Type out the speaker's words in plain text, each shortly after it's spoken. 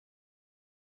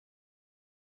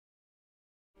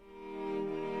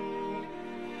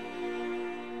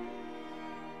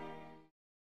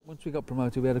once we got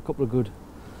promoted, we had a couple of good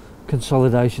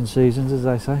consolidation seasons, as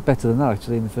they say. Better than that,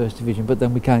 actually, in the first division. But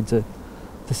then we came to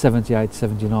the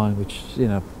 78-79, which, you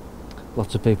know,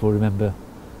 lots of people remember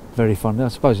very fondly. I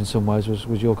suppose in some ways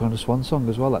was your kind of swan song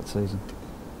as well that season.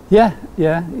 Yeah,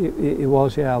 it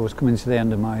was. Yeah, I was coming to the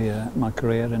end of my my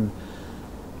career, and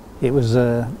it was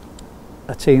a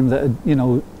team that had, you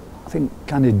know, I think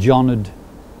kind of John had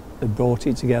brought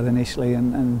it together initially,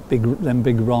 and Big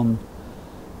Ron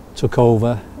took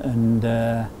over, and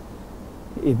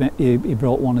he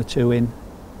brought one or two in,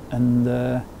 and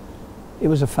it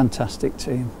was a fantastic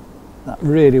team. That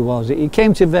really was. It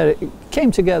came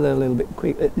together a little bit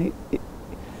quick.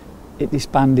 It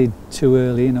disbanded too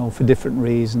early, you know, for different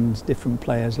reasons. Different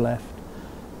players left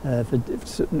for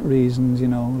certain reasons. You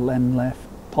know, Len left,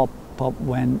 Pop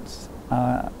went.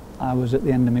 I was at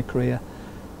the end of my career.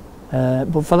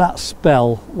 But for that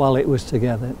spell, while it was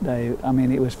together, Dave, I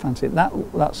mean, it was fantastic.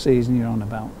 That season you're on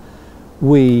about,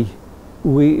 we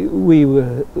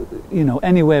were, you know,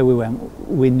 anywhere we went,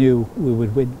 we knew we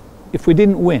would win. If we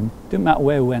didn't win, didn't matter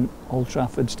where we went, Old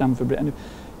Trafford, Stamford Bridge,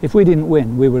 if we didn't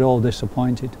win, we were all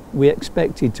disappointed. We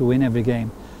expected to win every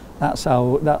game. That's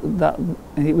how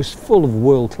and it was full of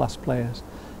world-class players.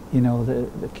 You know,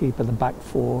 the keeper, the back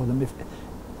four,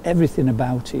 everything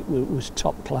about it was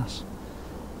top class.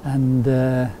 And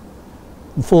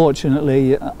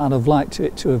unfortunately, I'd have liked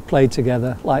it to have played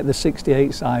together like the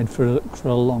 '68 side for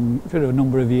a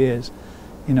number of years.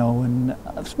 You know, and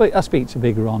I speak to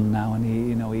Big Ron now, and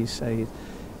he says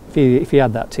if he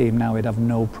had that team now, he'd have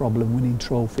no problem winning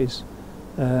trophies.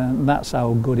 That's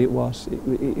how good it was. It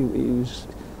was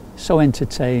so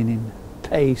entertaining,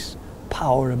 pace,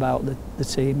 power about the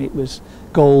team. It was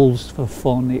goals for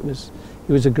fun. It was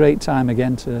a great time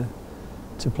again to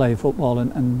play football,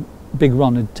 and Big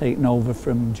Ron had taken over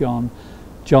from John.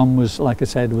 John was, like I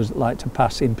said, was like to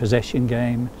pass in possession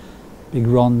game. Big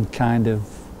Ron kind of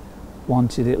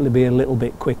wanted it to be a little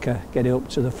bit quicker, get it up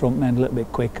to the front men a little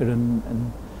bit quicker,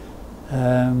 and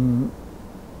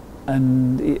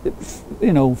it,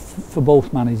 you know, for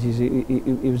both managers,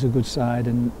 it was a good side.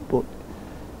 But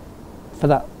for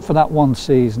that one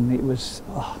season, it was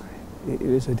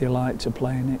a delight to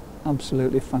play in it.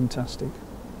 Absolutely fantastic.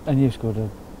 And you scored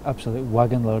an absolute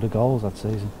wagon load of goals that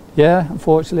season. Yeah,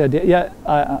 unfortunately I did. Yeah,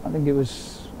 I think it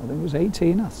was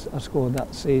 18 I scored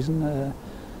that season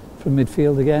from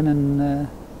midfield again, and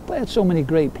I had so many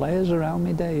great players around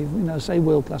me, Dave. You know, say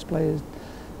world-class players.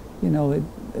 You know,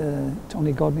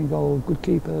 Tony Godney goal, good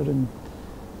keeper, and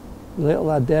little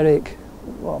lad Derek,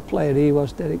 what a player he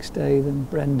was. Derek Statham,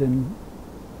 Brendan,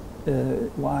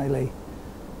 Wiley,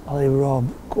 Ollie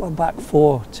Robb, back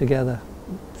four together.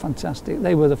 Fantastic.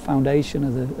 They were the foundation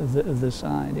of the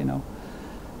side, you know.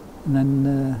 And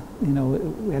then you know,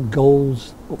 we had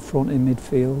goals up front in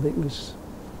midfield.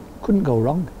 Couldn't go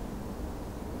wrong.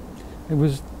 It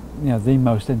was, you know, the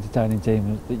most entertaining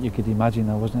team that you could imagine,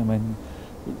 though, wasn't it? I mean,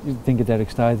 you think of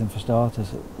Derek Statham for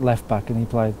starters, left back, and he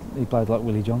played like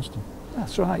Willie Johnston.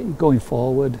 That's right. Going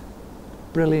forward,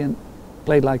 brilliant.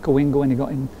 Played like a winger when he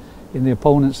got in the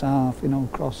opponent's half, you know,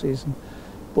 crosses.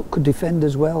 But could defend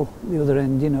as well. The other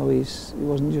end, you know, he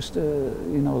wasn't just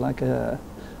like a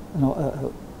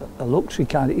luxury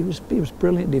kind. He was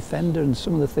brilliant defender, and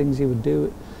some of the things he would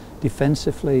do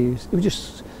defensively, he was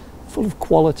just full of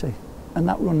quality, and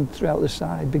that run throughout the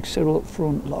side. Big Cyril up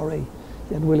front, Laurie.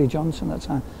 You had Willie Johnson at that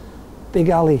time. Big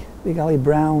Ali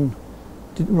Brown,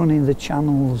 running the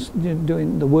channels,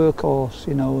 doing the workhorse.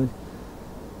 You know,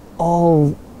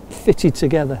 all fitted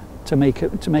together to make a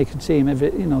team.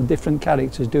 Every, you know, different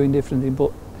characters doing different things,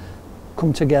 but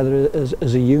come together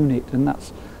as a unit, and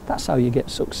that's how you get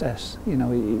success. You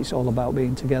know, it's all about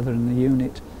being together in the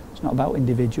unit. It's not about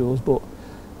individuals, but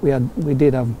we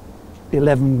did have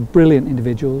 11 brilliant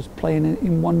individuals playing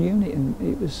in one unit, and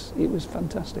it was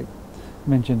fantastic. You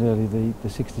mentioned earlier the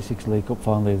 '66 League Cup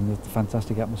final and the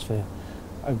fantastic atmosphere.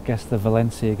 I guess the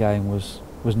Valencia game was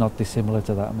not dissimilar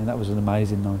to that. I mean, that was an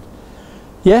amazing night.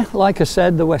 Yeah, like I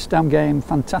said, the West Ham game,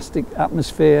 fantastic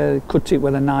atmosphere, cut it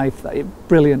with a knife,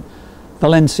 brilliant.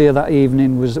 Valencia that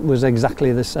evening was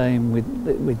exactly the same.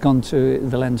 We'd gone to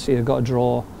Valencia, got a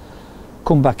draw,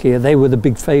 come back here. They were the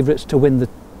big favourites to win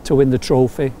the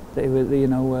trophy. They were, you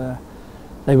know,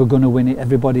 they were going to win it.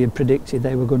 Everybody had predicted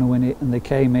they were going to win it, and they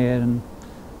came here and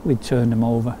we turned them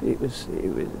over. It was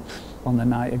on the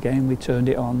night again. We turned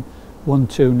it on,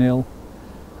 1-2-0,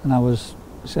 and I was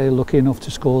lucky enough to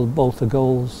score both the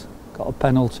goals. Got a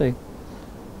penalty,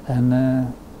 and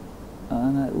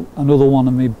another one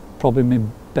of probably my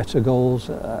better goals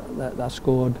that I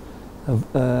scored,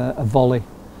 a volley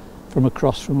from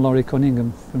across from Laurie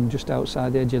Cunningham from just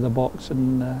outside the edge of the box,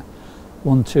 and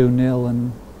won 2-0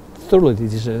 and thoroughly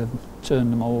deserved,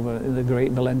 turned them over. The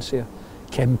great Valencia,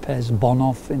 Kempes,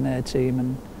 Bonoff in their team,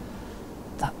 and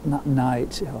that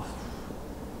night, oh,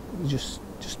 it was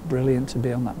just brilliant to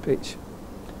be on that pitch.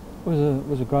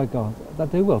 Was a great goal. They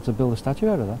do well to build a statue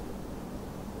out of that.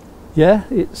 Yeah,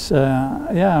 it's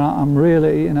yeah. I'm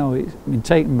really, you know, it's been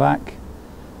taken back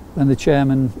when the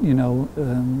chairman, you know,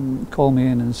 called me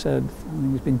in and said, I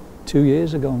think it's been 2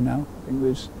 years ago now. I think it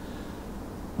was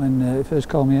when he first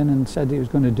called me in and said he was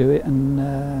going to do it, and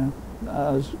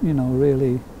I was, you know,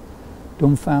 really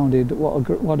dumbfounded.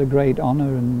 What a great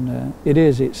honour, and it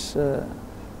is. It's I'm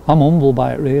humbled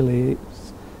by it really,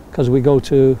 because we go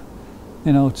to,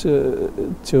 you know,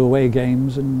 to away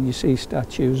games and you see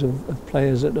statues of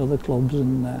players at other clubs,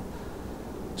 and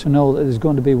to know that there's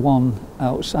going to be one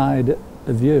outside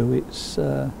of you, it's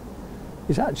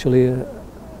actually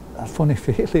a funny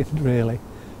feeling really.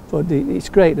 But it's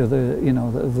great of the, you know,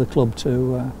 of the club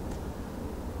to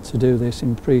do this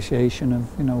in appreciation of,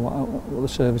 you know, what the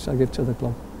service I give to the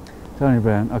club. Tony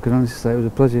Brown, I can honestly say it was a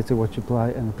pleasure to watch you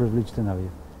play and a privilege to know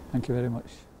you. Thank you very much.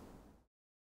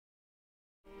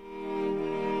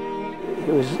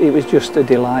 It was just a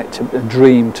delight, a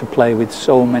dream to play with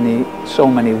so many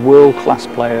world-class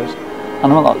players.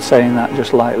 And I'm not saying that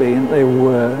just lightly, they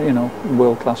were, you know,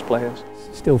 world-class players.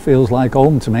 It still feels like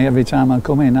home to me every time I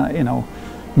come in. You know,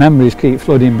 memories keep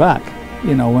flooding back,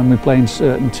 you know, when we're playing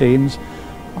certain teams.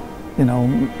 You know,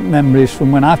 memories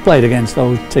from when I've played against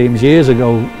those teams years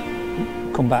ago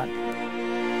come back.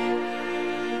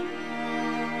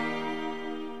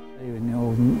 You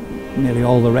know, nearly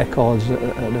all the records at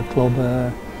the club,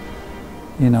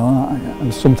 you know,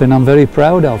 and something I'm very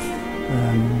proud of.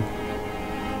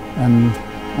 And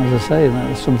as I say,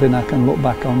 that's something I can look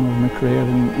back on with my career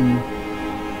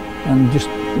and just.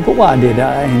 But what I did,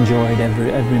 I enjoyed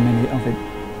every minute of it.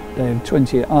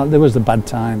 There was the bad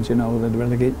times, you know, the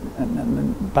relegate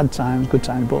and bad times, good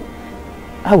times, but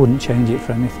I wouldn't change it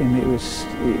for anything. It was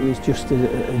just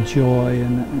a joy,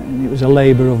 and it was a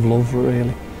labour of love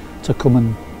really, to come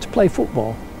and to play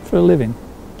football for a living.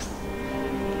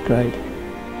 Great.